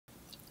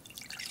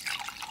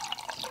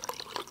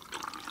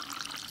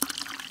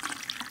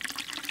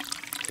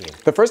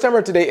COVID-19. The first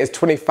number today is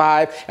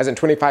 25, as in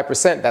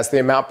 25%. That's the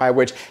amount by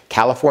which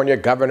California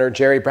Governor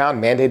Jerry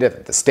Brown mandated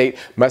that the state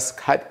must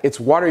cut its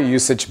water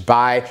usage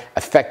by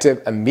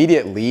effective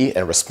immediately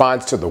in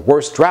response to the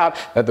worst drought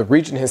that the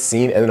region has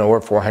seen in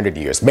over 400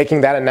 years.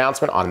 Making that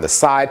announcement on the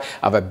side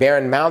of a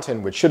barren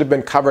mountain, which should have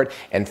been covered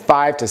in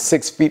 5 to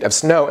 6 feet of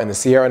snow in the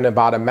Sierra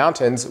Nevada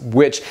mountains,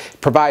 which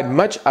provide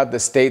much of the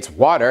state's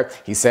water.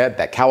 He said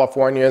that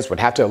Californians would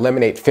have to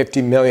eliminate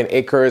 50 million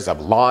acres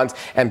of lawns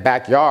and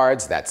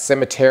backyards, that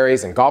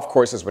cemeteries and golf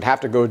courses would have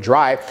to go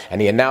dry,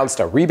 and he announced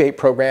a rebate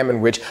program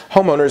in which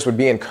homeowners would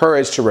be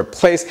encouraged to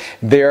replace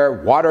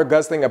their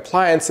water-guzzling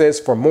appliances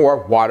for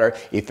more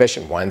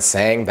water-efficient ones,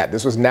 saying that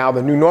this was now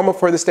the new normal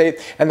for the state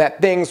and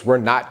that things were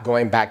not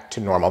going back to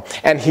normal.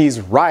 And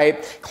he's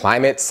right.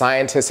 Climate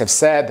scientists have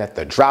said that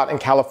the drought in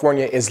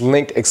California is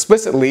linked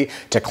explicitly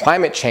to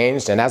climate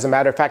change, and as a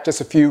matter of fact,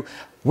 just a few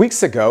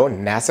weeks ago,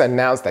 NASA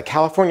announced that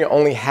California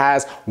only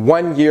has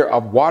 1 year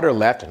of water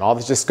left, and all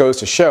this just goes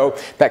to show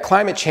that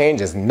climate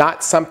change is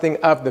not something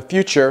of the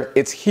future.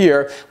 It's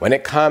here. When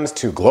it comes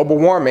to global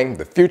warming,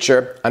 the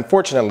future,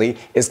 unfortunately,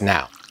 is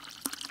now.